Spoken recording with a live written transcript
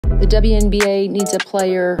The WNBA needs a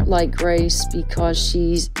player like Grace because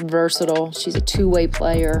she's versatile. She's a two-way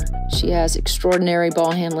player. She has extraordinary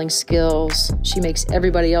ball handling skills. She makes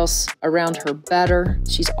everybody else around her better.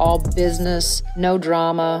 She's all business, no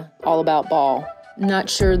drama, all about ball.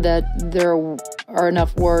 Not sure that there are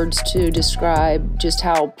enough words to describe just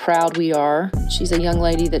how proud we are. She's a young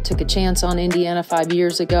lady that took a chance on Indiana 5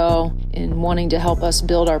 years ago in wanting to help us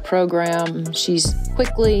build our program. She's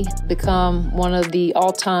quickly become one of the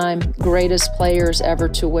all-time greatest players ever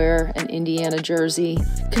to wear an Indiana jersey.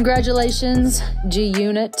 Congratulations, G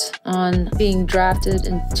Unit, on being drafted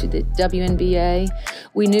into the WNBA.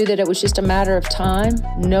 We knew that it was just a matter of time.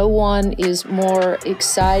 No one is more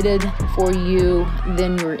excited for you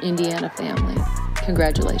than your Indiana family.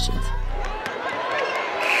 Congratulations.